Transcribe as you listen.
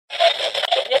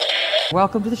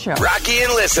Welcome to the show. Rocky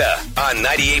and Lissa on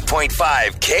 98.5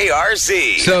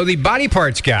 KRZ. So the body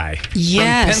parts guy from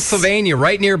Pennsylvania,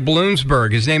 right near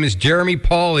Bloomsburg, his name is Jeremy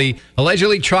Pauly,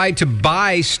 allegedly tried to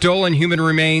buy stolen human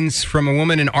remains from a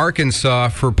woman in Arkansas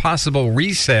for possible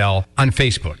resale on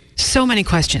Facebook. So many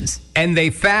questions. And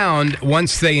they found,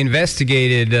 once they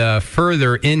investigated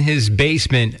further in his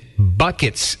basement,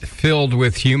 buckets filled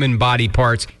with human body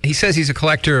parts. He says he's a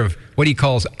collector of what he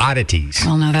calls oddities.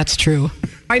 Well, no, that's true.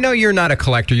 I know you're not a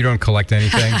collector. You don't collect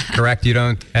anything, correct? You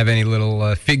don't have any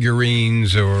little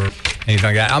figurines or anything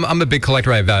like that. I'm a big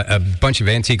collector. I have a bunch of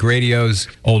antique radios,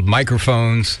 old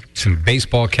microphones, some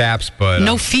baseball caps, but...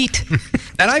 No feet.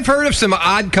 And I've heard of some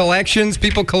odd collections.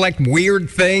 People collect weird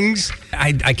things.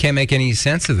 I can't make any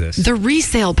sense of this. The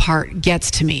resale part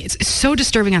gets to me. It's so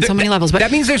disturbing on so many levels. But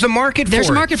that means there's a market for it. There's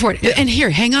a market for it. Yeah. And here,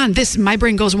 hang on. My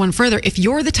brain goes one further. If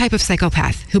you're the type of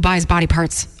psychopath who buys body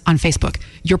parts on Facebook,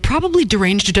 you're probably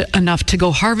deranged enough to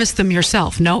go harvest them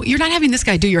yourself. No, you're not having this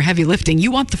guy do your heavy lifting.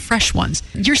 You want the fresh ones.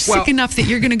 You're sick enough that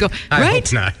you're going to go, right? I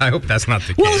hope not. I hope that's not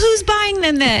the case. Well, who's buying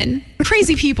them then?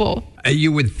 Crazy people.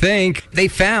 You would think. They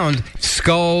found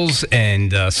skulls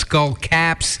and skull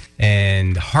caps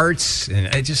and hearts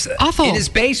and just awful in his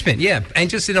basement. Yeah, and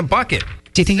just in a bucket.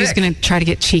 Do you think he's going to try to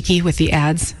get cheeky with the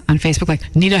ads on Facebook?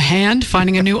 Like, need a hand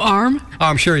finding a new arm? Oh,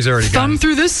 I'm sure he's already Thumb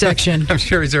through this section. I'm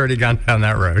sure he's already gone down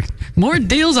that road. More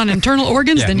deals on internal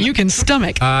organs than you can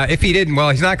stomach. If he didn't, well,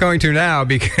 he's not going to now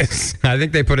because I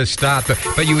think they put a stop.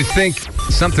 But you would think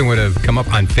something would have come up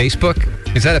on Facebook.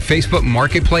 Is that a Facebook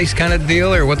marketplace kind of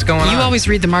deal or what's going on? You always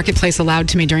read the marketplace aloud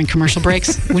to me during commercial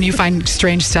breaks when you find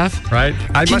strange stuff. Right?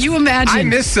 Can you imagine? I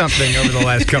missed something over the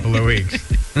last couple of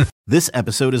weeks. This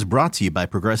episode is brought to you by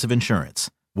Progressive Insurance.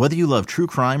 Whether you love true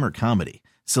crime or comedy,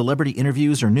 celebrity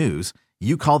interviews or news,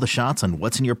 you call the shots on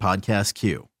what's in your podcast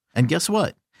queue. And guess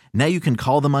what? Now you can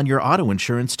call them on your auto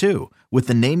insurance too with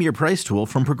the Name Your Price tool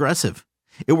from Progressive.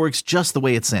 It works just the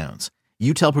way it sounds.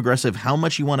 You tell Progressive how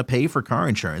much you want to pay for car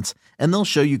insurance, and they'll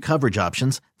show you coverage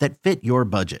options that fit your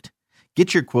budget.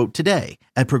 Get your quote today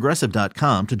at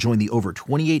Progressive.com to join the over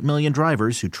 28 million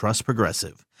drivers who trust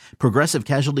Progressive. Progressive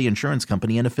Casualty Insurance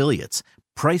Company and Affiliates.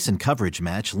 Price and coverage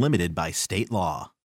match limited by state law.